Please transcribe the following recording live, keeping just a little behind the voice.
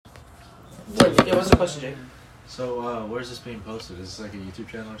Yeah, what's the question, Jake? So, where's this being posted? Is this like a YouTube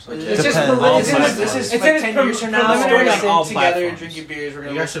channel or something? It's just this is like 10 years from now. We're gonna sit together, drinking beers. We're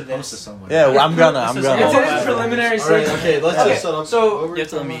gonna. You guys should post this somewhere. Yeah, I'm gonna. It's in its preliminary stage. Okay, let's just set up. So You have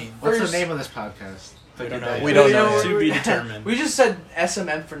to let me. What's the name of this podcast? We don't know. We don't know. To be determined. We just said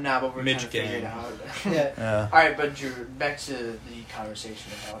SMM for now, but we're trying to Midget figure it gang. out. Yeah. All right, but Drew, back to the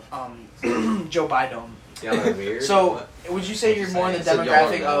conversation about Joe Biden. Y'all are weird. So, would you say you're more in the So y'all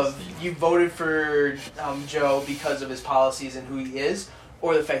demographic are of you voted for Joe because of his policies and who he is,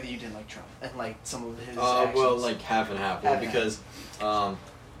 or the fact that you didn't like Trump and like some of his actions? well, like half and half. Well, Half and because,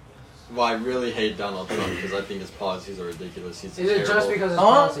 well, I really hate Donald Trump because I think his policies are ridiculous. He's Is it terrible. just because of his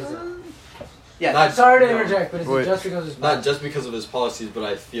policies? Yeah. Not- Sorry to no. interject, but is Wait. it just because of his Not policies? just because of his policies, but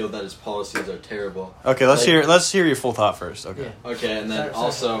I feel that his policies are terrible. Okay, let's Like- hear your full thought first. Okay. Yeah. Okay, and then Sorry,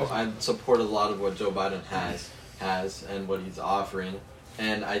 also sorry. I support a lot of what Joe Biden has and what he's offering,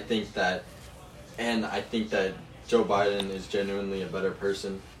 and I think that Joe Biden is genuinely a better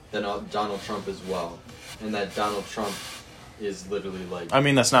person than Donald Trump as well, and that Donald Trump is literally like. I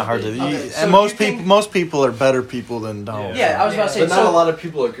mean, that's not hard to. Okay, so And do you think- most people are better people than Donald. Yeah, I was about to say. But not So, a lot of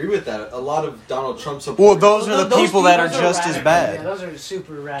people agree with that. A lot of Donald Trump supporters. Well, those are the Those people that are people are just as radical. Yeah, bad. those are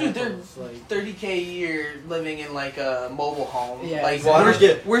super dude, radicals. they're like, 30K a year living in like a mobile home. Yeah, Like, Well, I don't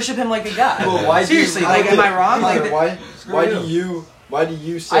get. worship him like a god. Well, why Seriously, do you, like, am I wrong? Like, why do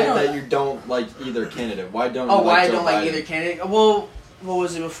you I say don't- that you don't like either candidate? Why don't oh, you why I Joe don't like Biden? either candidate? Well, what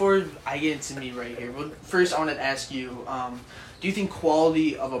was it? Before I get into me right here, well, first I wanted to ask you, do you think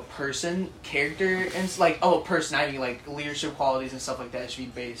quality of a person, character, and like, oh, a personality, like leadership qualities and stuff like that should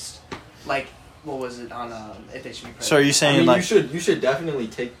be based, like, what was it on, if they should be president? So are you I saying mean, like? you should definitely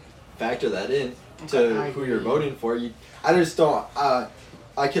factor that in to Okay, I who you're agree. voting for. I just don't.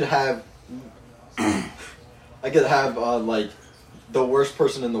 I could have. Like the worst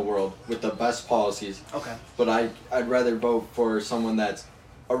person in the world with the best policies, Okay. but I'd rather vote for someone that's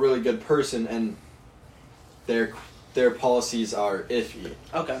a really good person and their policies are iffy.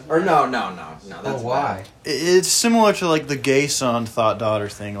 Okay. Or no, that's bad. It's similar to like the gay son thought daughter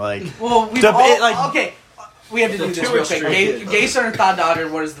thing. Like, Well, we okay. We have to do this real quick. Gay son or thought daughter?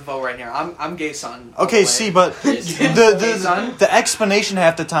 What is the vote right here? I'm gay son. all the okay, way. see, but Gay son? the explanation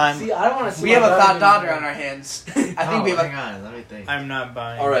half the time. see, I don't want to see. We have my a thought daughter being- on our hands. I think we have hang a. on, let me think. I'm not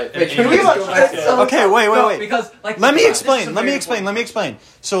buying. All right, any can of we this. go back to- Okay, wait. Because like Let me This is explain. a Let me very explain. important Let me explain.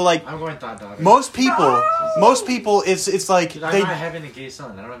 So like I'm going thought daughter. most people, it's like Dude, I'm they. not having a gay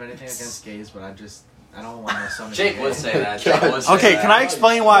son. I don't have anything against gays, but I don't want my son to Jake be would gay. say that. Jake would say Okay, that. can I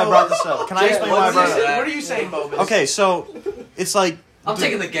explain why I brought this up? Can I Jake, explain why I what's brought this? it up? What are you saying, Mobus? Okay, so it's like I'm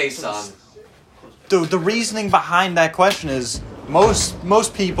taking the gay son. the reasoning behind that question is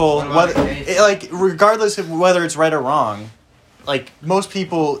most people, What about whether the gay like regardless of whether it's right or wrong, like most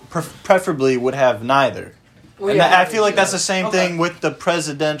people preferably would have neither. Well, And yeah, I feel like that's the Okay. same thing with the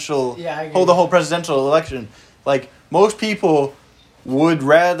presidential, Yeah, I agree. the whole presidential election. Like most people would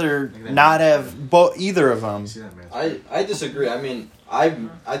rather not have either of them. You see that, man? I disagree. I mean, I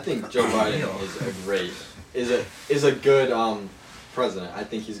think Joe Biden is a good president. I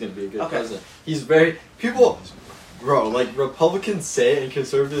think he's going to be a good Okay. president. He's very like Republicans say and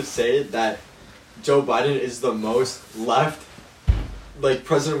conservatives say that Joe Biden is the most left like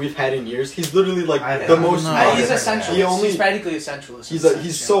president we've had in years. He's literally like I the don't most. know. moderate. He's a centralist. He only- He's practically a centralist.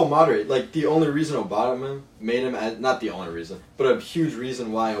 He's so moderate. Like the only reason Obama made him not the only reason, but a huge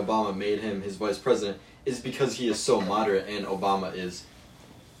reason why Obama made him his vice president is because he is so moderate and Obama is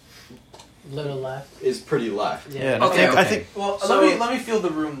Little left. pretty left. Yeah, and Okay, I think Well, So- let me feel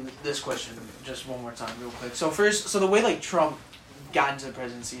the room. This question just one more time, real quick. So first, the way like Trump got into the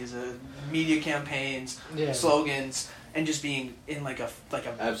presidency is media campaigns, Yeah. slogans, and just being in like a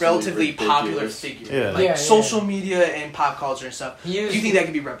Absolutely relatively popular ridiculous. figure, Yeah. like Yeah, social media and pop culture and stuff. He Do used- you think that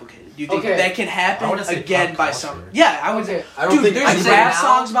can be replicated? Do you think Okay. that can I happen wouldn't say again pop by culture. some? Yeah, I would. Okay. I don't Dude, think there's I'd say rap now-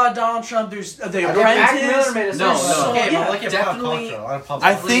 songs about Donald Trump. There's The Mac Apprentice. Miller made a No, song. no. Okay, yeah. but look at Definitely- pop culture. A lot of pop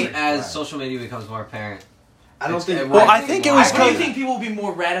I culture. think- as social media becomes more apparent. I don't think. Well, I think it was Why do you because think people will be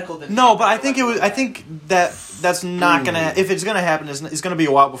more radical than? no, Trump? but I think it was. I think that's not gonna. If it's gonna happen, it's gonna be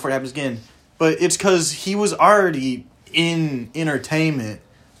a while before it happens again. But it's because he was already in entertainment,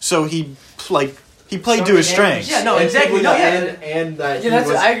 so he played to his strengths. Yeah, no, and exactly. people No, that- yeah. and that Yeah, he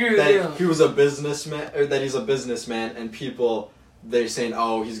was, I agree with that you. he was a businessman, or that he's a businessman, and people they're saying,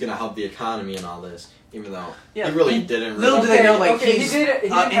 oh, he's gonna help the economy and all this, even though Yeah. he really didn't. Little Really, do they know, like Okay, he's he did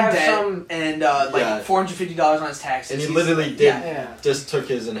in have debt some- and Yeah. like $450 on his taxes. and he He's- literally did Yeah. just took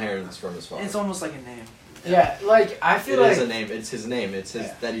his inheritance from his father. It's almost like a name. Yeah, like I feel It like is a name. It's his name. It's his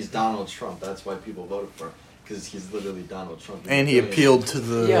that he's Donald Trump. That's why people voted for him. because he's literally Donald Trump. And he appealed to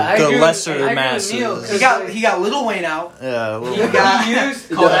the Yeah, I agree with- I lesser agree with masses. Neil, 'cause- He got Lil Wayne out. Yeah, a little He bit. used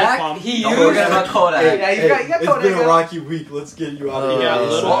Kodak? He Don't used. forget about Kodak. Yeah, you got It's Kodak been a out. rocky week. Let's get you out of Yeah, here.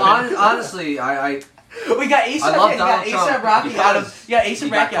 little- Well, honestly, I We got ASAP. I love You got Donald ASAP Trump Rocky out of. because Yeah, he ASAP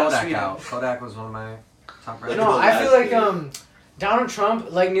got Rocky out of Kodak Sweden. out. Kodak was one of my top rappers. No, I feel like Yeah. Donald Trump,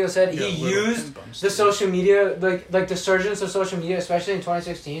 like Neil said, he Yeah, little used pin bumps. the social media, like the surgence of social media, especially in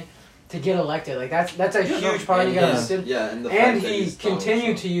 2016, to get elected. Like that's a huge part he got And elected. yeah, and the And fact that he he's Donald continued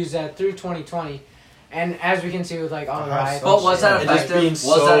Trump. to use that through 2020, and as we can see with like all the How riots. But was that And just effective? being Was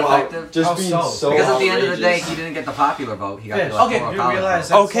so that out- effective? just How being so? so Because at the end of the day, outrageous. he didn't get the popular vote. He got Fish. the electoral Okay, You college realize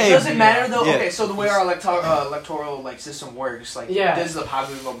vote. that's Okay. Does it matter though? Yeah. Okay, so the way our electoral like system works, like, Yeah. does the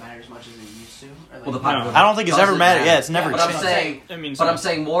popular vote matter as much as it used to? Or, like, Well, the popular I don't think it's doesn't ever mattered. Yeah, it's never But I'm changed. saying, I mean, but I'm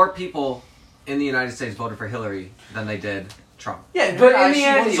saying more people in the United States voted for Hillary than they did Trump. Yeah, and But her, in the she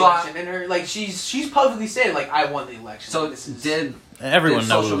end- won the So I- election, and her like she's publicly said like I won the election. So Like, this is, did everyone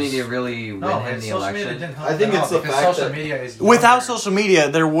knows. social media really No, win him the social media election? didn't help I think at it's all, the because fact social that- media is Without younger. social media,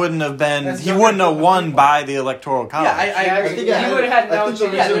 there wouldn't have been. That's He younger wouldn't have people. won by the electoral college. Yeah, I Yeah, agree. think he I had- would have had I no think the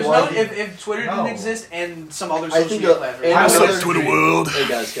chance. Yeah, reason there's why no he- if Twitter No. didn't exist and some other I social think media a- platforms. and I would What's up, disagree. Twitter world? Hey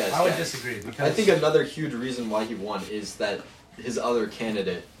guys, I would guys. disagree because I think another huge reason why he won is that his other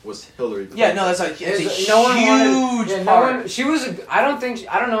candidate was Hillary Clinton. Yeah, no, that's like it's a No one wanted- huge yeah, no part. one. She was. I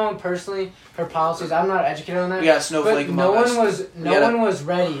don't know him personally. Her policies. I'm not educated on that. We got a snowflake But no among us. one was. No We gotta- one was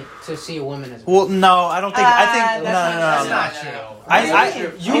ready to see a woman as. Well, no, I don't think. I think no, that's no, not- no, that's no. not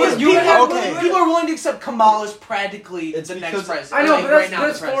true. You have- okay. People are willing to accept Kamala's practically It's the next because- president. I know, like, but right now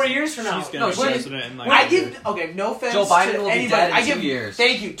that's the 4 president. years from now. She's gonna No, be when- president in like. I give no offense Joe Biden to will be anybody. dead in I give 2 years.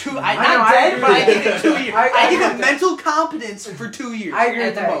 Thank you. Two. I I'm know, not I dead, agree but I with give that. it 2 years. I I give agree him with that. mental competence for 2 years. I agree at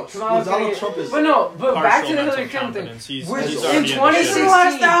with the that. most. Kamala's Donald gonna- Trump is- But no, but back partial to the mental Hillary Clinton thing. competence. He's We're- already in in the 2016 the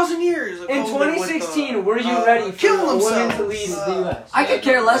last 1,000 years. of In COVID with, 2016, were you uh, ready for killing a woman themselves. to lead the U.S.? I could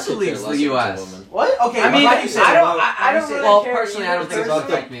care less I who could care leads the less if it's a U.S. woman. What? Okay, I mean, I'm I glad you said don't. that. I don't really Well, care personally, I don't think it's Personally.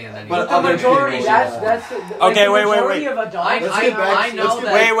 gonna affect me in any But way. The other majority. people- That's the Okay, the wait, majority of adults. I Let's get back- I know let's get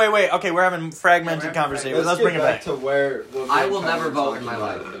that. Wait. Okay, we're having fragmented conversation. Let's get bring it back. to where what I we will were never talking vote in my about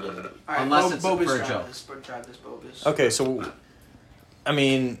life. at the beginning. All right, Unless it's Bob is for a trying joke. this, but try this, Bogus. Okay, so I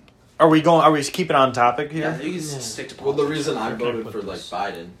mean, are we going? Are we keeping on topic Yeah, here? you can Yeah. stick to Well, the politics. reason I Where can I voted put for like this?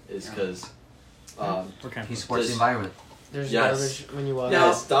 Biden is because We're kind He of supports the Just- environment. There's Yes. garbage when you walk. Now- out.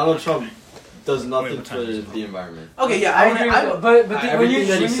 yes, Donald Trump does nothing what for time is it? the environment. Okay, yeah, I agree with I, that. But when Everything you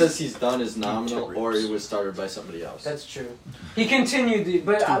that he when you- says he's done is nominal, or it was started by somebody else. that's true. He continued,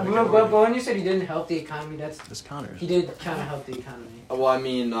 but when you said he didn't help the economy, that's This Connors. he did kind of help the economy. Well, I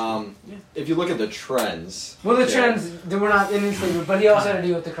mean, if you look at the trends. Well, the okay, trends they were not in his favor, but he also had to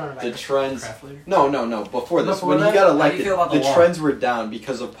deal with the The coronavirus. trends. craft later. No. Before this, Before when that? he got How do you elected, feel about the the wall? trends were down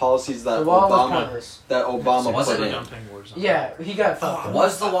because of policies that The wall was Obama pointless. Was put it? in. Dumping wars on. Yeah, he got fucked. up.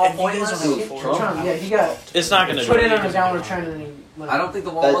 Was the wall And you guys pointless? don't know Trump? before. Trump, yeah, he got It's not going put to. in on a downward trend, and he went I don't think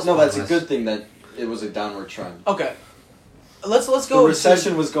the wall That, was no, that's a pointless. good thing that it was a downward trend. Okay, let's The go.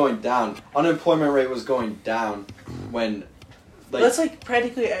 recession was going down. Unemployment rate was going down when. That's like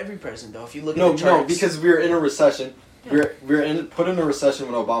practically every president, though. If you look No, at the charts. no, because we were in a recession. We were put in a recession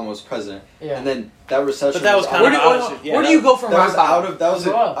when Obama was president, Yeah. and then that recession. But that was out kind where of do, opposite. Yeah, where do you go from that rock was bottom? out of that was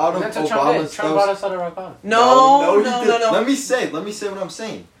Go up. out of That's what Trump did. Obama's. Trump that brought was, us out of rock bottom. No, he no. didn't. Let me say what I'm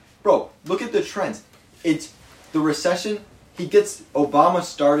saying, bro. Look at the trends. It's the recession. Obama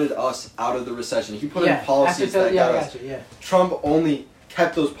started us out of the recession. He put in policies that got us. you. Yeah. Trump only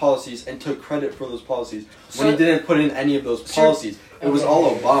kept those policies and took credit for those policies when So- he didn't put in any of those Sure. policies. It was Okay.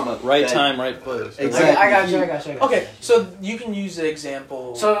 all Obama. Right that- time, right place. Exactly. I got you. Okay, so you can use the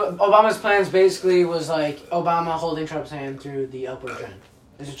example. So Obama's plans basically was like Obama holding Trump's hand through the upward trend.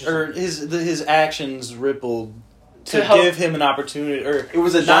 Is it just Or his actions rippled to To help- give him an opportunity, or It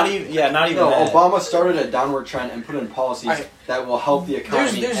was a not down- even. Yeah, not even. No, that. Obama started a downward trend and put in policies Alright. that will help the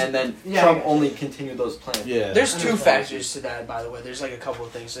economy, There's- and then yeah, Trump I got only continued those plans. Yeah. There's I two understand. factors to that, by the way. There's like a couple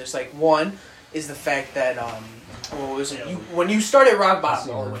of things. There's like one is the fact that what was it? When you started rock bottom,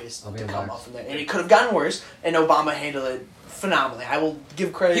 there were ways I'll be to come embarrassed. up from there, and it could have gotten worse. And Obama handled it phenomenally. I will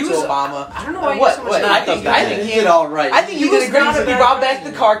give credit He to was- Obama. I don't know why What? he so much What? credit. I think he did all right. I think he did a great job. He brought back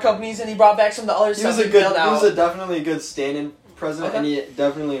the car companies, and he brought back some of the other He stuff was a he good. bailed He out. was definitely a good stand-in president, Okay. and he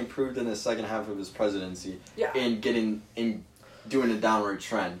definitely improved in the second half of his presidency Yeah. in doing a downward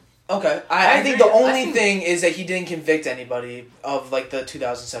trend. Okay, I I think agree. the only I think- thing is that he didn't convict anybody of like the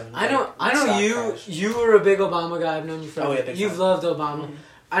 2007. I know stock you. crash. You were a big Obama guy. I've known you forever. Oh, yeah, big You've fan. loved Obama,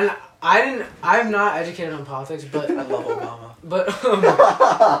 and I didn't. I'm not educated on politics, but I love Obama. but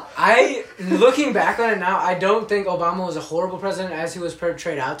I looking back on it now, I don't think Obama was a horrible president as he was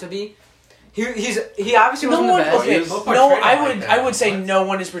portrayed out to be. he obviously No wasn't one. the best. Okay, He was no, portrayed I like would. that. I would say no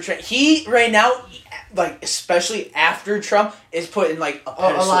one is portraying. He right now, like especially after Trump, is put in like a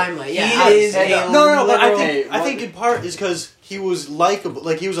pedestal. limelight, yeah. He is Yeah. a No, but I literal- think in part is because he was likable.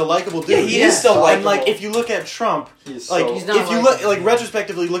 Like he was a likable dude. Yeah, he is still And likable. like if you look at Trump, He's like so, He's not if you look like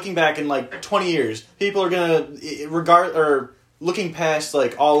retrospectively looking back in like 20 years, people are gonna regard or looking past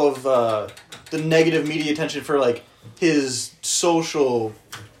like all of the negative media attention for like his social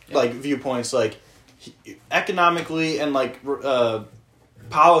like viewpoints, like economically and like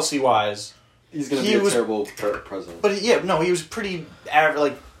policy wise. he's gonna he be a was- terrible president. But he was pretty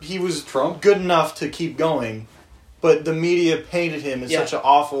like he was Trump? good enough to keep going. But the media painted him in Yeah. such an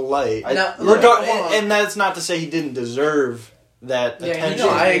awful light. Now, And that's not to say he didn't deserve that Yeah, he attention.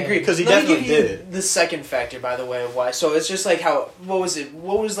 No, I agree. Because he Let me definitely give you did it. The second factor, by the way, of why. So it's just like how what was it?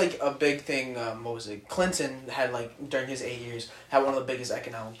 What was like a big thing? What was it? Clinton had like during his 8 years had one of the biggest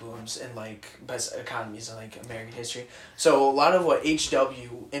economic booms in like best economies in like American history. So a lot of what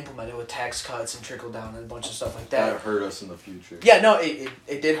HW implemented with tax cuts and trickle down and a bunch of stuff like That that. hurt us in the future. Yeah, no,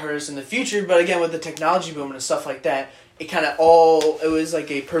 it did hurt us in the future, but again with the technology boom and stuff like that, it kind of all it was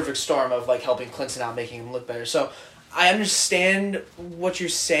like a perfect storm of like helping Clinton out, making him look better. So I understand what you're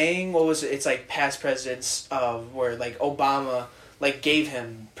saying. What was it? It's like past presidents where like Obama like gave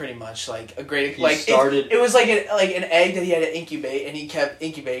him pretty much like a great He like started- it was like an egg that he had to incubate and he kept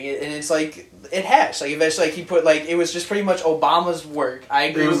incubating it and it's like it hatched like eventually like he put like it was just pretty much Obama's work. I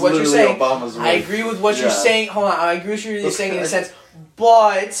agree It was with what you're literally saying. Obama's I work. agree with what you're Yeah. saying. Hold on, I agree with what you're Let's saying in a kinda- sense,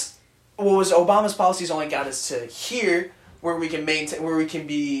 but what was Obama's policies only got us to here, where we can maintain, where we can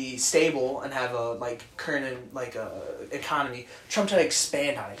be stable and have a like current like economy. Trump tried to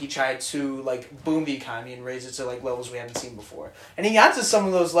expand on it. He tried to like boom the economy and raise it to like levels we haven't seen before. And he got to some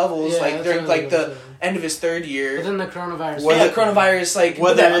of those levels Yeah, like that's during what I like was the saying. end of his third year. But then the coronavirus. Whether- Yeah, coronavirus, like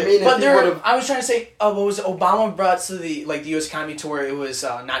whether- but I mean, if but he there. would've- I was trying to say, what was it? Obama brought to the like the U.S. economy to where it was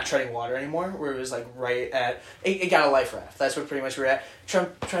not treading water anymore, where it was like right at it got a life raft. That's what pretty much we're at.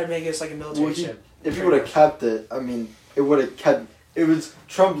 Trump tried to make us like a military Well, ship. If he would have kept it, I mean, it would have kept. It was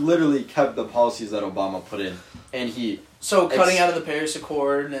Trump literally kept the policies that Obama put in, and he. So cutting Ex- out of the Paris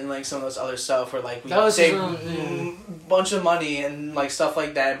Accord and like some of those other stuff where like we That was save his own- a bunch of money and like stuff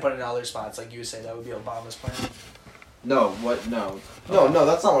like that and put it in other spots, like you would say that would be Obama's plan. No, what? No,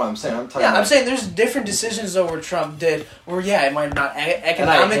 that's not what I'm saying. I'm talking. Yeah, about, I'm saying there's different decisions though where Trump did where yeah it might not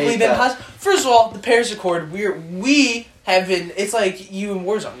economically hate been that. positive. First of all, the Paris Accord we have been. It's like you in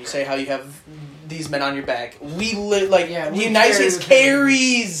Warzone. You say how you have these men on your back. We Yeah, the we United carry States the-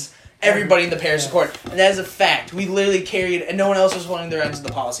 carries everybody in the Paris Yeah. Accord, and that is a fact. We literally carried, and no one else was holding their ends of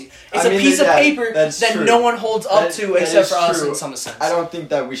the policy. It's I a mean, piece of yeah, paper that's that true. no one holds up That- to that except is for us true. in some sense. I don't think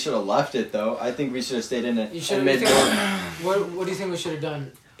that we should have left it though. I think we should have stayed in it You should. and made more. What do you think we should have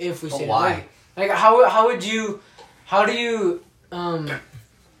done if we But stayed? why? Like how would you? How do you I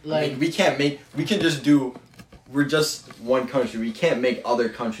like? mean, we can't make. We can just do. We're just one country. We can't make other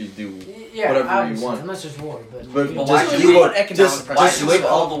countries do. Yeah, whatever we obviously, want. unless there's war. But But you Well, know, why just should do we- what- economic just pressure? Why Just should we live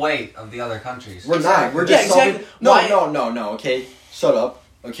all the weight of the other countries? We're not. We're Yeah, just solving. exactly. No, Why- no. Okay, shut up.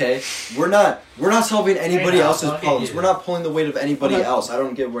 Okay, we're not solving anybody Hey, now, else's don't problems. hate We're you. not pulling the weight of anybody Okay. else. I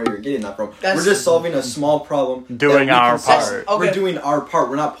don't get where you're getting that from. That's- We're just solving a small problem. that Doing we our can solve. part. Okay. We're doing our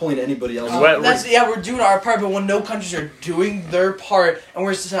part. We're not pulling anybody else. What- That's yeah, we're doing our part, but when no countries are doing their part, and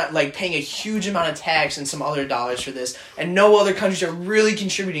we're just not like paying a huge amount of tax and some other dollars for this, and no other countries are really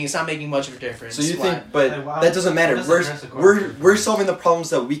contributing, it's not making much of a difference. So you Why? think, but Like, why- that doesn't matter. what does We're the Paris Accord we're solving the problems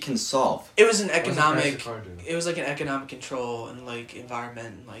that we can solve. It was an What does the Paris economic. Accord do? It was like an economic control and like environment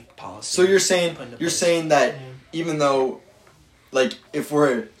and like policy. So you're saying put into you're place. saying that even though, like, if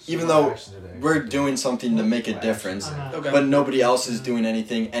we're even though we're doing something to make a difference, I'm not- Okay. but nobody else is doing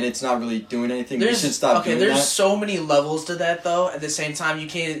anything, and it's not really doing anything, we should stop doing there's that. so many levels to that though. At the same time,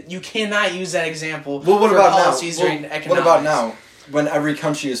 you cannot use that example. Well, what for about policies now? or in Well, economics. what about now? When every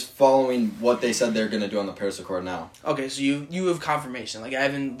country is following what they said they're going to do on the Paris Accord now. Okay, so you have confirmation. Like I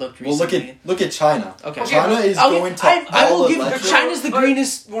haven't looked Well, recently. look at China. Okay. China is I'll going give- to I all will give electric. China's the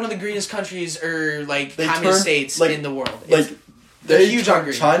greenest, one of the greenest countries or like They communist turn- states like- in the world. Like they're they huge on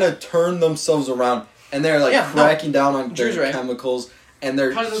green. China turned themselves around and they're like Yeah, no. cracking down on Drew's their right. chemicals and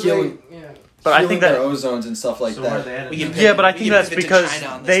they're How does healing, yeah. But I healing think their that ozones and stuff like So where are that. they at? We can in- pick- yeah, but I we think can that's pivot to because China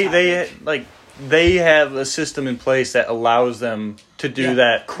on this they topic. like they have a system in place that allows them to do Yeah.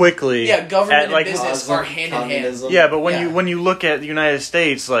 that quickly. Yeah, government and like, business are hand in hand. Communism. Yeah, but when Yeah. you look at the United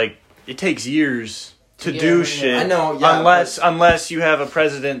States, like it takes years to Yeah, do yeah. shit. I know, yeah, unless you have a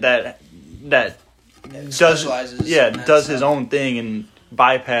president that does specializes in that does stuff. his own thing and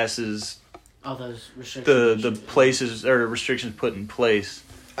bypasses All those restrictions. the places or restrictions put in place.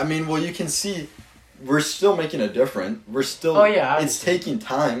 I mean, well, you can see we're still making a difference. We're still. Oh, yeah, It's obviously. taking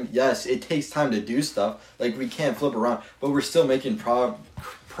time. Yes, it takes time to do stuff. Like we can't flip around, but we're still making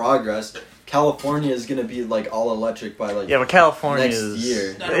progress. California is gonna be like all electric by like Yeah, but California next is.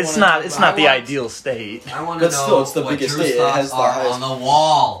 year. I don't It's wanna not. talk It's about- not the I want- ideal state. I want to But know still, it's the what biggest Drew's state. It thoughts has the are highest- on the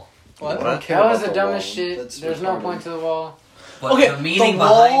wall. What? I don't care That about was the the dumbest wall. shit. That's There's no retarded. point to the wall. But Okay, the meaning the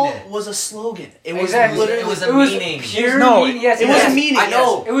behind wall it. was a slogan. It was Exactly. literally. It was It a was meaning. pure No, meaning. Yes, it was a yes. meaning. I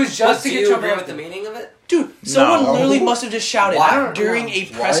know. yes. It was just But to do get you trouble. agree with the meaning of it? Dude, someone No. literally must have just shouted Why? during a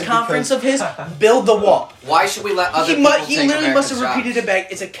press Why? conference Because- of his, build the wall. Why should we let other He people he take literally must have American repeated it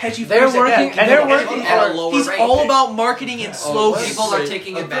back. It's a catchy They're phrase. that working- people they're can working get. at a lower He's rate. all about marketing and slogans. People are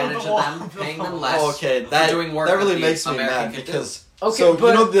taking advantage of them, paying them less. Oh, okay, for that doing work that really the makes me American mad could do. because Okay, so but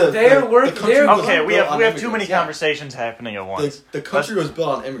you know the they're the work- country they're- was Okay, we built have on we have too many immigrants. Yeah. conversations happening at once. The country was built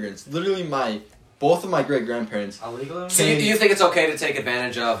on immigrants. Literally, both of my great grandparents. Illegal? So you think it's okay to take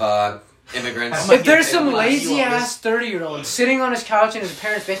advantage of immigrants? If there's some Pay them less? lazy ass 30-year-old sitting on his couch in his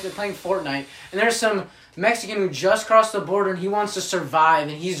parents' basement playing Fortnite, and there's some Mexican who just crossed the border and he wants to survive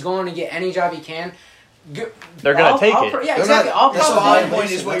and he's going to get any job he can, They're gonna take I'll it. Yeah, They're exactly. not- I'll that's The a probably. spawn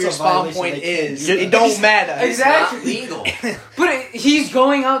point is what That's your a spawn violation. point They can't is. do It that. don't matter. It's Exactly. not legal. But he's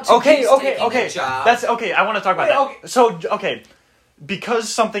going out to. Okay, He's okay, taking okay. a job. That's okay. I want to talk about Wait, that. okay. So, okay, because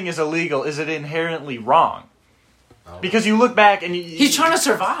something is illegal, is it inherently wrong? Because you look back and you, He's trying to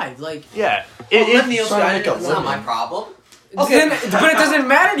survive. Like, yeah. Let Neil trying to Scott- make a It's not my problem. Okay. but it doesn't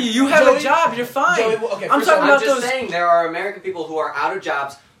matter to you. You have Joey- a job. You're fine. Joey, okay, I'm first talking of I'm about just those. saying there are American people who are out of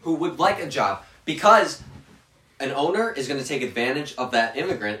jobs who would like a job because an owner is going to take advantage of that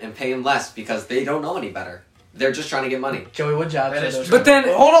immigrant and pay him less because they don't know any better. They're just trying to get money. Joey, what jobs That are is those? true. But then,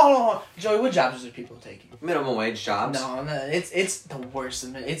 Hold on. Joey, what jobs are people taking? Minimum wage jobs. No, it's the worst.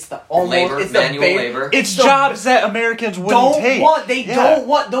 It's the almost. Labor, it's manual the labor. It's the- jobs that Americans wouldn't don't take. want. They Yeah. don't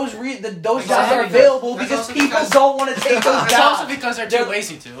want those. Those jobs are Exactly. available That's because also people because- don't want to take those It's also jobs. because they're too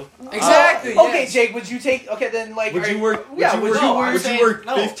lazy to. exactly. Okay, yes. Jake, would you take? Okay, then like. Would are you work? Yeah, would you no, work? I'm Would saying- you work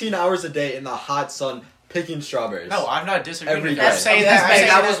no. 15 hours a day in the hot sun picking strawberries? No, I'm not disagreeing Every with day. that. I'm saying That's that. bad.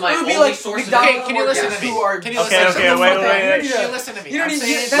 that was my It would be only like source of McDonald's income. Can you listen Yes. to me? who are- Can you Okay, listen okay, to me? wait. Can you listen to me? You don't I'm need-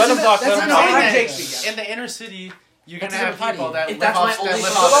 saying that's an- talk, that's let an him talk. advantage. Jake speak. in the inner city, you're That's gonna have a party. people that If live that's off my that only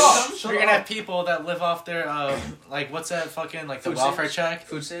live source off. of income, You're gonna have people that live off their like what's that fucking like the Food welfare stamps? check?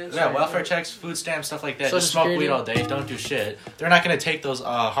 Food stamps. Yeah, welfare checks, food stamps, stuff like that. Social Just smoke Security. weed all day, don't do shit. They're not gonna take those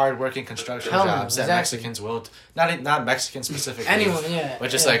hard-working construction Hell no, jobs that exactly. Mexicans will. Not Mexican specifically. Anyone, yeah.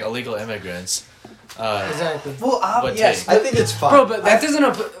 But just yeah. like illegal immigrants. Exactly. Well, But yes. I think it's fine. Bro, but that doesn't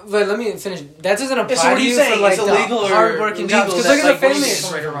apply. Wait, let me finish. That doesn't apply So what are to you you saying? for like It's the illegal or hardworking legal? jobs. Because That's look at the like, what do you family. think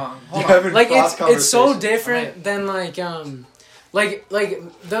is right or wrong? You're having Like cross it's so conversations. different than like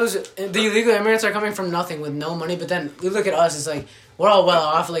those the illegal immigrants are coming from nothing with no money, but then you look at us, it's like we're all well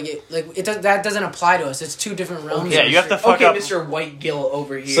off. That doesn't apply to us. It's two different realms. Yeah, you have to fuck Okay, up. Mr. White Gill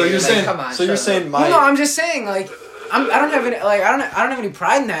over here. So you're Like, saying? come on. So you're shut saying up. my? No, I'm just saying like I don't have any I don't have any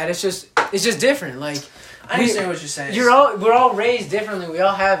pride in that. It's just different. Like I understand what you're saying. we're all raised differently. We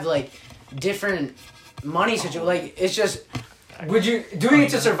all have like different money situations. Like it's just doing it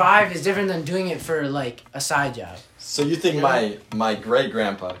to survive is different than doing it for like a side job. So you think my great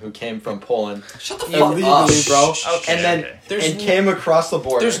grandpa who came from Poland Shut the fuck illegally, up. bro, Okay, and then okay. There's and came across the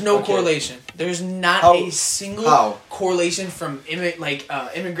border? There's no Okay. correlation. There's not How- a single how? correlation from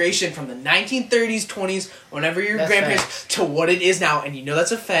immigration from the 1930s, 20s, whenever your That's grandparents to what it is now, and you know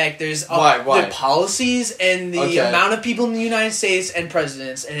that's a fact. There's Why? the policies and the Okay. amount of people in the United States and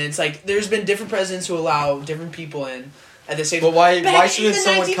presidents, and it's like there's been different presidents who allow different people in. At the same But why? Back Why in shouldn't the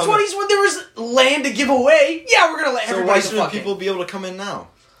someone 1920s come? when there was land to give away, yeah, we're gonna let So everybody why the shouldn't fuck in. people be able to come in now?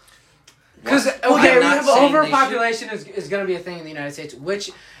 Because Well, okay, I'm we not have saying they overpopulation is going to be a thing in the United States,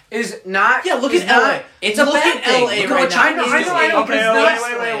 which is not. Yeah, look is at not- LA. It's a Look bad at thing. LA Look at right what now. China I is know, doing. but Okay, it's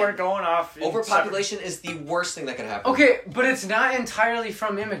not- wait, we're going off. Overpopulation is the worst thing that could happen. Okay, but it's not entirely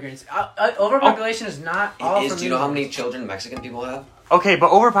from immigrants. Overpopulation is not all It is. from Do you know how many immigrants. children Mexican people have? Okay,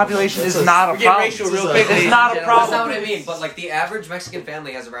 but overpopulation is not a We're getting problem. racial real This is quick. It's ladies not and a gentlemen. That's problem. not what I mean. But like the average Mexican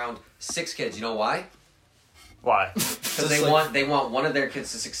family has around 6 kids. You know why? Why? Because Just they like- want one of their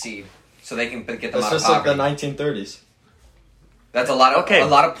kids to succeed, so they can get them That's out of just like poverty. the 1930s. That's a lot of Okay. a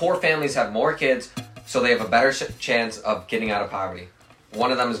lot of poor families have more kids, so they have a better chance of getting out of poverty. One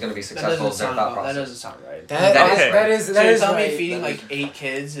of them is going to be That successful doesn't as their sound thought that process. doesn't sound right. That Okay. is So you're telling right. me feeding That like 8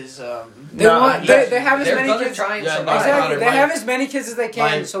 kids is They No, want yes. they have as They're many gonna kids. try and Yeah, survive. Exactly. They My- have as many kids as they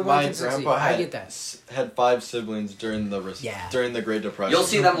can, My, so one my can succeed. grandpa I get that. had 5 siblings during the Yeah. during the Great Depression. You'll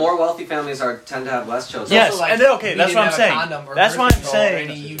see that more wealthy families tend to have less children. Yes, Also, like, and okay, we that's didn't what I'm have a saying. condom or That's birth what I'm control or saying.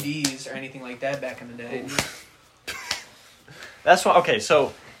 Any UDs or anything like that back in the day. That's why. Okay,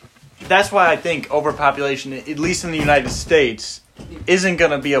 so that's why I think overpopulation, at least in the United States, isn't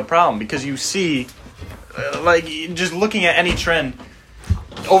going to be a problem because you see, like, just looking at any trend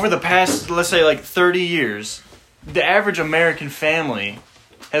over the past, let's say, like 30 years, the average American family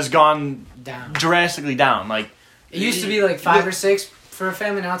has gone Down. drastically down. Like, It used to be like 5 or 6 for a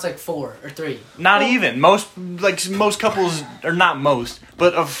family. Now it's like 4 or 3. not even most couples, or not most,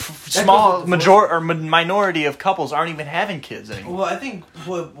 but a small minority of couples aren't even having kids anymore. Well, I think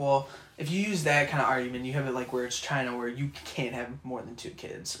if you use that kind of argument, you have it like where it's China, where you can't have more than 2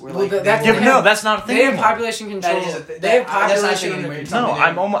 kids. Where Well, like that's- Yeah, but no, that's not a thing They have anymore. population control. That is a They have that's not population anymore. under It's control.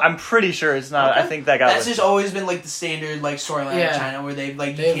 No, I'm pretty sure it's not. I think that got. That's just always been like the standard like storyline Yeah. in China, where they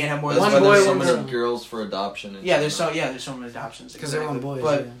like you They- can't have more That's than one why one there's boy, so one many girl. girls for adoption. in Yeah, there's China. so many adoptions Because they're all exactly. boys.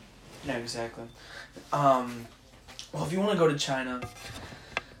 But yeah. yeah, exactly. Well, if you want to go to China,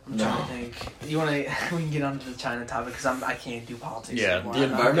 I'm trying to think. You want to? We can get onto the China topic because I can't do politics. Yeah, anymore. The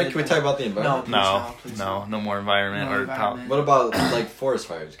I'm environment? good Can we at talk that. about the environment? no more environment No or environment. What about like forest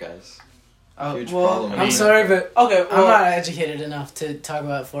fires, guys? Oh, Huge well, problem. I'm sorry, but Okay, I'm well, not educated enough to talk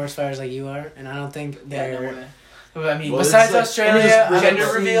about forest fires like you are, and I don't think Yeah, they're. no way. But I mean, Well, Besides it's like- let me Australia, just bring gender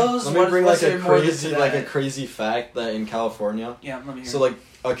up- reveals. Let me What- bring what's like a there more to crazy, that? like a crazy fact that in California. Yeah, let me hear. So like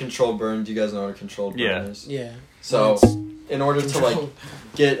a controlled burn. Do you guys know what a controlled burn Yeah. is? Yeah. So It's in order to like controlled.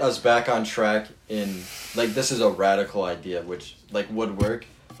 get us back on track in like this is a radical idea which like would work,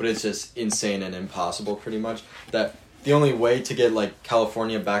 but it's just insane and impossible pretty much. That the only way to get like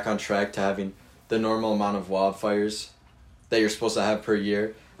California back on track to having the normal amount of wildfires that you're supposed to have per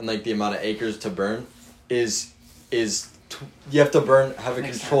year and like the amount of acres to burn is you have to have a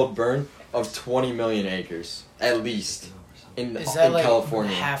Next controlled burn of 20 million acres at least in Is that like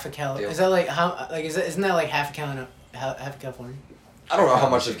California. half a California? Deal. Is that like how? Like isn't that like half a California? Half a California? I don't know how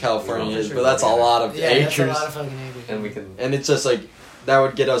much of California is, but that's a lot of Yeah, acres. that's a lot of fucking acres. And we can. And it's just like that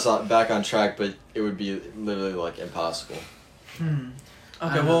would get us back on track, but it would be literally like impossible.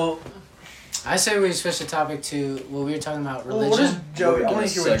 Okay, well, I say we switch the topic to what we were talking about what religion. is Joey? I We're want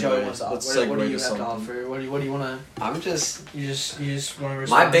to hear what gonna Joey segue. wants to offer. Let's What do segue you to have to something. offer? What do you want I'm just. to? You just want to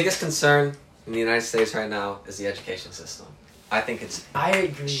respond? My biggest concern in the United States right now is the education system. I think it's. I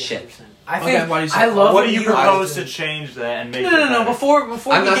agree. Shit. 100%. I Okay, think why do you say I that? love What do you guys propose do. to change that and make? No, it no, no. better?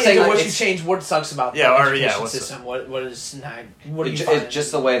 Before I'm we not get saying into what like you it's- changed, what sucks about Yeah, the or, education yeah, what's system? What is not? What do you It's find?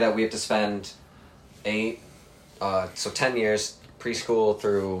 just the way that we have to spend 10 years preschool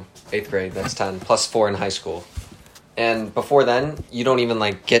through 8th grade. That's 10 plus 4 in high school, and before then you don't even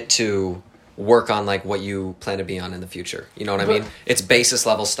like get to work on like what you plan to be on in the future. You know what I mean? It's basis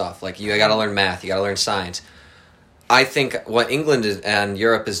level stuff. Like you got to learn math, you got to learn science. I think what England and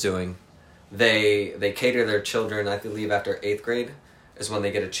Europe is doing, they cater their children. I believe after 8th grade is when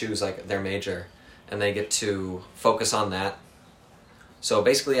they get to choose like their major, and they get to focus on that. So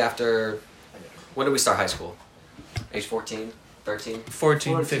basically, after when did we start high school? Age 14, 13.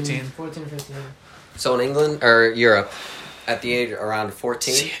 14, 15. 14, 15. So in England or Europe, at the age around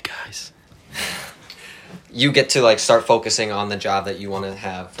 14, See you guys. you get to like start focusing on the job that you want to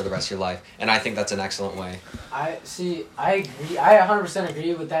have for the rest of your life, and I think that's an excellent way. I agree. I 100%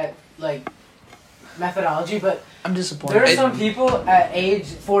 agree with that like methodology, but I'm there disappointed. are some people at age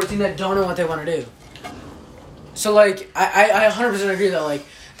 14 that don't know what they want to do. So like I 100% agree that like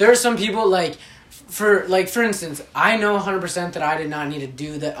there are some people like for instance, I know 100% that I did not need to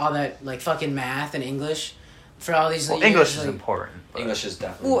do all that like fucking math and English for all these Well, years, English is like, important. but- English is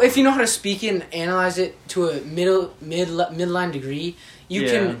definitely. well, if you know how to speak it and analyze it to a midline degree, you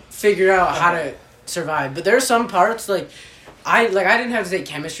Yeah. can figure out how to survive. But there are some parts like I didn't have to take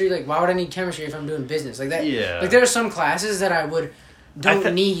chemistry. Like, why would I need chemistry if I'm doing business like that? Yeah. Like, there are some classes that I don't thi-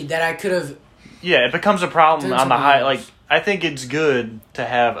 need that I could have. Yeah, it becomes a problem Doing on the something high. else. Like, I think it's good to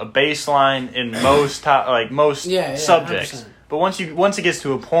have a baseline in most most Yeah, subjects. 100%. But once it gets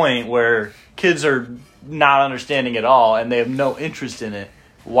to a point where kids are not understanding at all and they have no interest in it,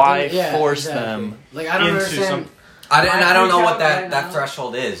 why Yeah, force exactly. them? Like, I don't into understand. some- I don't know what right that now-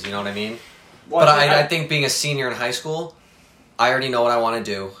 threshold is. You know what I mean? Well, But I think being a senior in high school, I already know what I want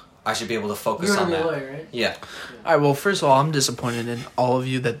to do. I should be able to focus You're on gonna be a that. lawyer, right? Yeah. All right. Well, first of all, I'm disappointed in all of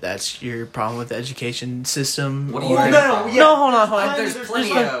you that's your problem with the education system. What do you or- think? no, yeah. No, hold on. There's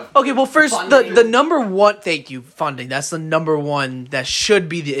plenty There's of. Okay, well, first, Funding. the number one, thank you, funding. That's the number one that should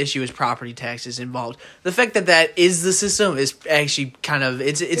be the issue is property taxes involved. The fact that is the system is actually kind of,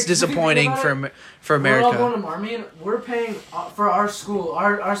 it's If you think disappointing about for We're all America. going to Marmion. We're paying for our school,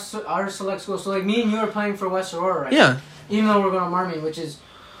 our select school. So like me and you are paying for West Aurora, right? Yeah. Even though we're going to Marmion, which is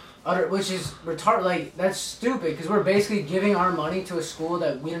which is retarded. Like that's stupid because we're basically giving our money to a school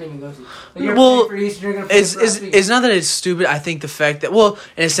that we don't even go to. Like, you're Well, paying for East, and you're gonna pay for us. It's not that it's stupid. I think the fact that, well,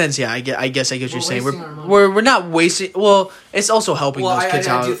 in a sense, yeah, I guess I get what you're saying. wasting our money. We're not wasting. Well, it's also helping Well, those kids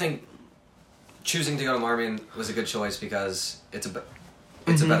out. I do think choosing to go to Marmion was a good choice because it's a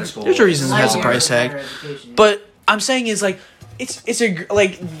better school. There's a reason it has a Like, price tag. higher education. But I'm saying is like it's a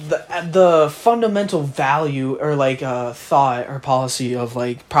like the fundamental value or like thought or policy of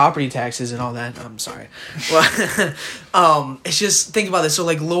like property taxes and all that. I'm sorry. Well, it's just think about this. So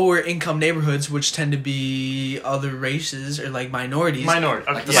like lower income neighborhoods, which tend to be other races or like minorities. Minority.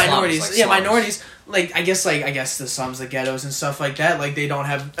 Okay. Like the Yeah. slums, Minorities, like yeah, slums. minorities. Like I guess the slums, the ghettos, and stuff like that. Like they don't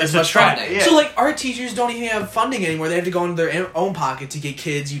have as It's a much trap. funding. Yeah. So like our teachers don't even have funding anymore. They have to go into their own pocket to get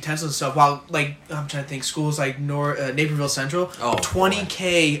kids utensils and stuff. While like I'm trying to think, schools like Naperville Central, Oh,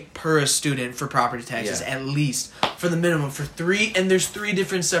 $20K per student for property taxes Yeah. at least for the minimum for 3, and there's 3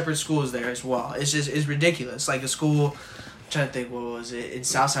 different separate schools there as well. It's ridiculous. Like a school. Trying to think, what was it in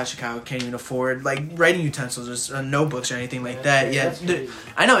Southside Chicago? Can't even afford like writing utensils or notebooks or anything like that. Yeah, That's crazy.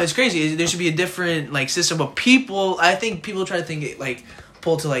 I know it's crazy. There should be a different like system, but I think people try to think it like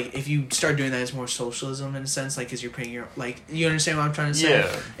pull to like if you start doing that, it's more socialism in a sense, like because you're paying your like you understand what I'm trying to say?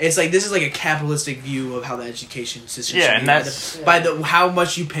 Yeah. It's like this is like a capitalistic view of how the education system. Yeah, should and be. that's- by the how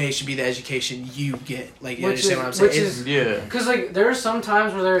much you pay should be the education you get. Like you Which understand is- what I'm saying? which is- Yeah. Because like there are some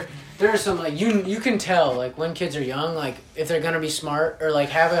times where there are some like you can tell like when kids are young like if they're gonna be smart or like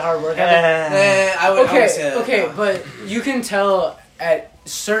have a hard work ethic. I would Okay, say that. okay, but you can tell at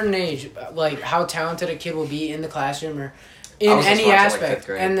certain age like how talented a kid will be in the classroom or I in was any smart till, like, aspect, fifth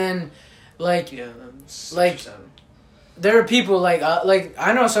grade. and then like Yeah, Like, there are people like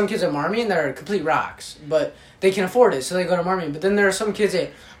I know some kids at Marmion that are complete rocks, but they can afford it, so they go to Marmion. But then there are some kids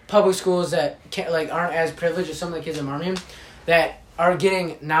at public schools that can't like aren't as privileged as some of the kids at Marmion that are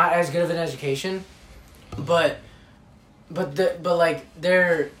getting not as good of an education, but like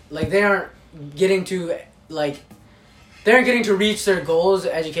they aren't getting to like they aren't getting to reach their goals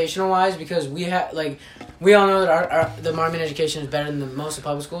educational wise because we all know that our the Marmion education is better than the most of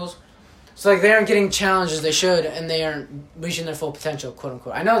public schools. So like they aren't getting challenged as they should, and they aren't reaching their full potential, quote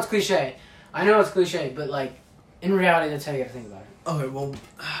unquote. I know it's cliche, but like in reality, that's how you got to think about it. Okay, well,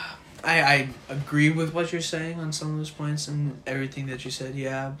 I agree with what you're saying on some of those points and everything that you said,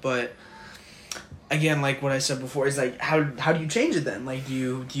 yeah, but again, like what I said before, is like how do you change it then? Like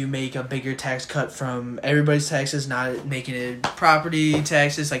do you make a bigger tax cut from everybody's taxes, not making it property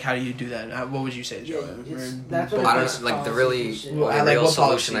taxes? Like how do you do that? What would you say, Joe? That's I what don't like the really Well, only real what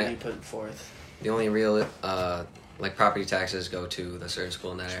solution. policy do you put forth? The only real like property taxes go to the certain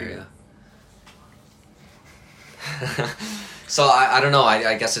school in that True. area. So I don't know.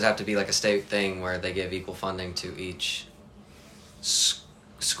 I guess it'd have to be like a state thing where they give equal funding to each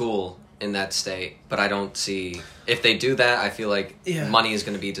school in that state. But I don't see if they do that. I feel like Yeah. money is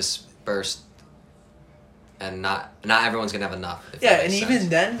going to be dispersed, and not everyone's going to have enough. if Yeah, that and makes even sense.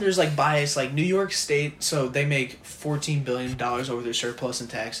 then, there's like bias. Like New York State, so they make $14 billion over their surplus in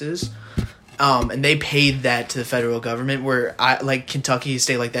taxes, and they paid that to the federal government. Where like Kentucky, a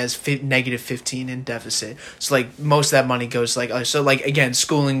state like that is negative 15 in deficit. So like most of that money goes to like other. So like again,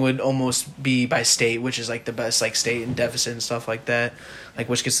 schooling would almost be by state, which is like the best like state in deficit and stuff like that. Like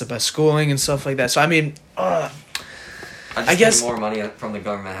which gets the best schooling and stuff like that. So I mean. I guess- think more money from the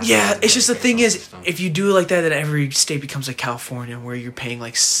government. has to Yeah, go into it's just the thing educational is, system. if you do it like that, then every state becomes like California, where you're paying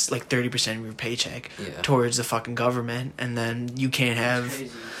like 30% of your paycheck Yeah. towards the fucking government, and then you can't It's have. crazy.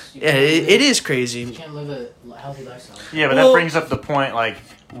 You Yeah, can't live- it is You crazy. can't live a healthy lifestyle. Yeah, but Well- that brings up the point, like,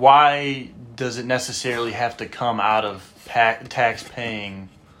 why does it necessarily have to come out of tax-paying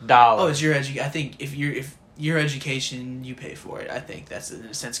dollars? Oh, it's your I think if your education, you pay for it. I think that's in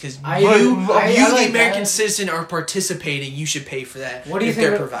a sense because I you, like the American that. citizen, are participating. You should pay for that. What do you if think?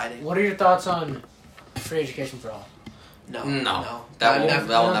 they're providing? What are your thoughts on free education for all? No, that will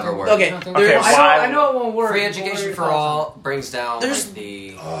No, never work. Okay, I don't think- okay, why- I know it won't work. Free What are education your for thoughts all brings down There's- like,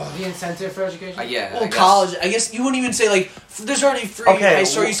 the on the incentive for education? yeah. Well, I guess. college. I guess you wouldn't even say like there's already free. Okay,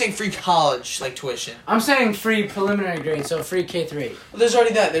 So are you saying free college like tuition? I'm saying free preliminary grade, so free K-3. Well, there's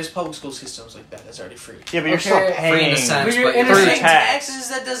already that. There's public school systems like that. That's already free. Yeah, but you're Okay, still free in a paying. sense, But you're but in you're a through sense- tax. Taxes,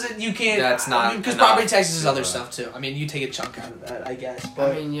 that doesn't, you can't. That's not because enough property taxes is to, other stuff too. I mean, you take a chunk out of that, I guess. I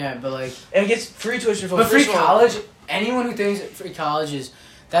But mean, yeah, but like, it gets free tuition for but free first of all- college. Anyone who thinks that free college is,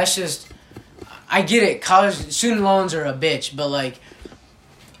 that's just. I get it. College student loans are a bitch, but like,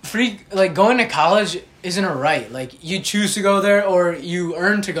 free like going to college isn't a right. Like you choose to go there, or you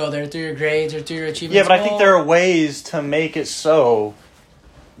earn to go there through your grades or through your achievements. Yeah, but I think there are ways to make it so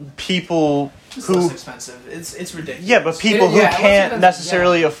people It's who less expensive. It's ridiculous. yeah, but people who Yeah, what's can't expensive,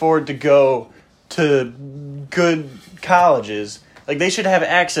 necessarily afford to go to good colleges, like they should have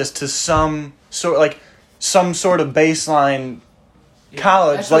access to some sort of baseline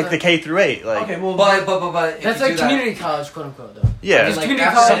college, That's like what the K through 8. Like Okay, well, But if That's you like do that- community college, quote unquote, though. yeah, Like, Community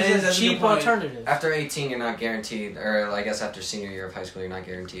after- college that's is a a good cheap point. alternative. After 18, you're not guaranteed, or I guess after senior year of high school, you're not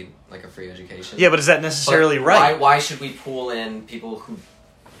guaranteed like a free education. yeah, but is that necessarily But right? Why should we pull in people who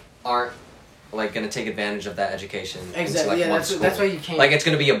aren't like going to take advantage of that education? into, Exactly. like, Yeah, one that's school? that's why you can't. Like it's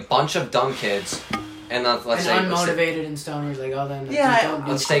going to be a bunch of dumb kids, and let's and say unmotivated and stoners, like all them. that Yeah, just don't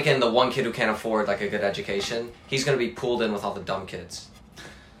do let's take in the one kid who can't afford like a good education. He's going to be pulled in with all the dumb kids.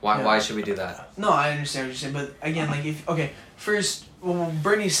 Yeah. Why should we do that? No, I understand what you're saying, but again, like first, well,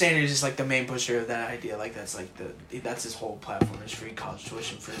 Bernie Sanders is like the main pusher of that idea. Like that's like that's his whole platform is free college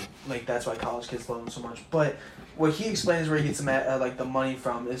tuition for like that's why college kids love him so much. But what he explains where he gets like the money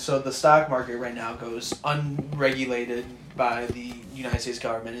from is so the stock market right now goes unregulated by the United States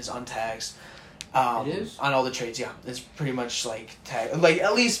government, is untaxed. It is? On all the trades, yeah. It's pretty much like like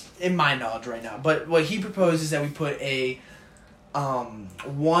at least in my knowledge right now. But what he proposes is that we put a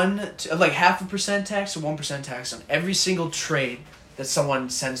 0.5% tax or 1% tax on every single trade that someone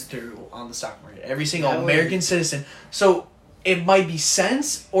sends through on the stock market. Every single That would- American citizen. So it might be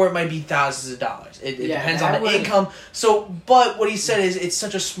cents or it might be thousands of dollars. It Yeah, depends on that the would- income. So, but what he said is it's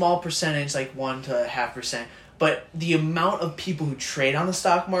such a small percentage, like 1 to 0.5%. But the amount of people who trade on the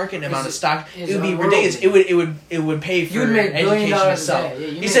stock market and the amount of stock, is it would be unbelievable. ridiculous. It would pay for You would make $1 billion education a itself. day. Yeah,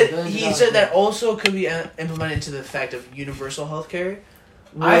 you He make said $1 billion he a said that day. also could be implemented into the fact of universal health care.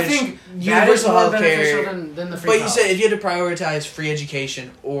 I think that is universal more health beneficial care. than the free But you college. said if you had to prioritize free education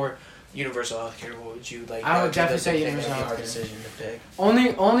or universal health care, what would you like? I would be definitely the say big universal hard healthcare. decision to pick.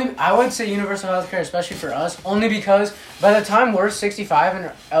 Only I would say universal health care, especially for us, only because by the time we're 65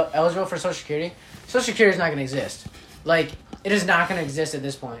 and are eligible for Social Security is not going to exist. Like, it is not going to exist at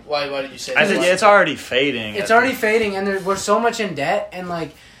this point. Why did you say I that? think it's already fading. It's already fading, and we're so much in debt, and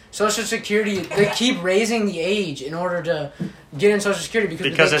like Social Security, they keep raising the age in order to get in Social Security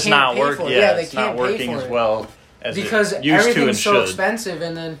because they it's can't not pay working. for it. Yeah, they it's can't not pay working for as it. well as Because it used to and everything's so should. expensive,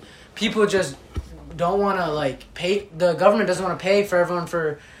 and then people just don't want to like pay. The government doesn't want to pay for everyone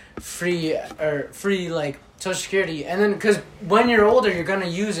for free like Social Security, and then because when you're older, you're gonna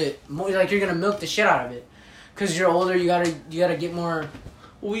use it more. Like you're gonna milk the shit out of it. Because you're older, you gotta get more.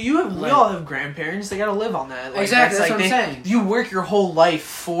 Well, we all have grandparents. They gotta live on that. Like, Exactly, that's like what I'm saying. You work your whole life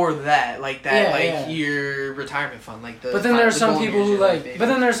for that, like that, Yeah, like yeah. your retirement fund, like the. But then there are the some golden people years who of your life, like. baby. But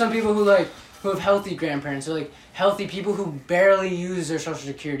then there are some people who have healthy grandparents, or like healthy people who barely use their Social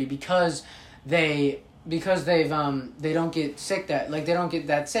Security because they've they don't get sick they don't get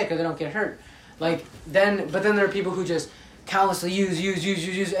that sick or they don't get hurt, but then there are people who just countlessly use,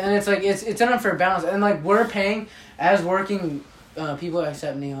 and it's like it's an unfair balance, and like we're paying as working people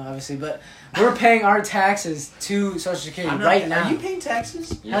except Neil obviously, but we're paying our taxes to Social Security I'm not- right now. Are you paying taxes?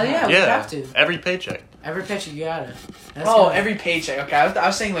 Hell yeah, we have to. Every paycheck. Every paycheck you gotta. That's Oh, gotta- every paycheck. Okay, I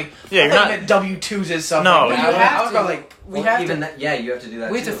was saying like Yeah, I you're thought not- you meant W-2s and stuff. No, like you that. have I was to. about like we have even to. that, yeah, you have to do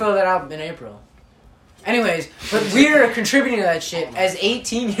that. We have to too. fill that out in April. Anyways, but we're contributing to that shit as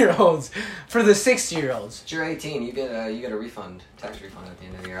 18-year-olds for the 60-year-olds. If you're 18, you get a refund, tax refund at the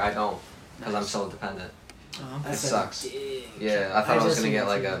end of the year. I don't, because I'm still dependent. It That's sucks. dick. Yeah, I thought I was just gonna get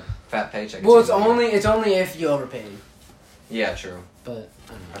think like a fat paycheck. Well, it's at the end of the year. only if you overpaid. Yeah, true. But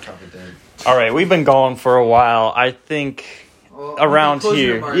I don't know. I probably did. All right, we've been going for a while. I think well, around closing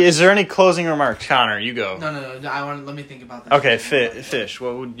here. remarks. Is there any closing remarks, Connor? You go. No. Let me think about that. Okay, Fish.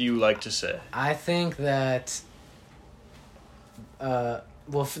 What would you like to say? I think that.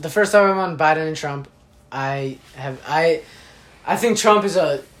 The first time I'm on Biden and Trump, I think Trump is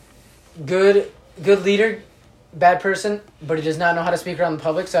a good leader, bad person, but he does not know how to speak around the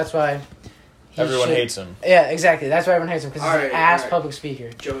public. So that's why Everyone should- hates him. Yeah, exactly. That's why everyone hates him because he's Alright, an ass alright. public speaker.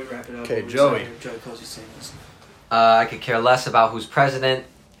 Joey, wrap it up. Okay, What were Joey. you saying? Joey, close your statements. I could care less about who's president,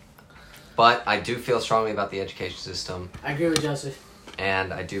 but I do feel strongly about the education system, I agree with Joseph.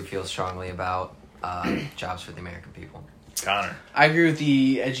 and I do feel strongly about jobs for the American people. Connor. I agree with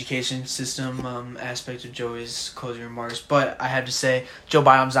the education system aspect of Joey's closing remarks, but I have to say Joe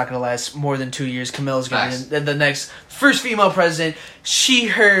Biden's not going to last more than 2 years. Camilla's going Facts. to be the next first female president.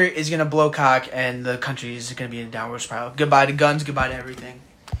 Her is going to blow cock, and the country is going to be in a downward spiral. Goodbye to guns. Goodbye to everything.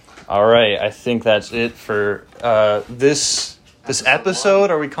 All right, I think that's it for this episode.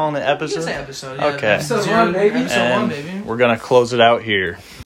 Are we calling it You can episode? say episode. Okay. Episode one, baby. Episode one, And baby. we're gonna close it out here.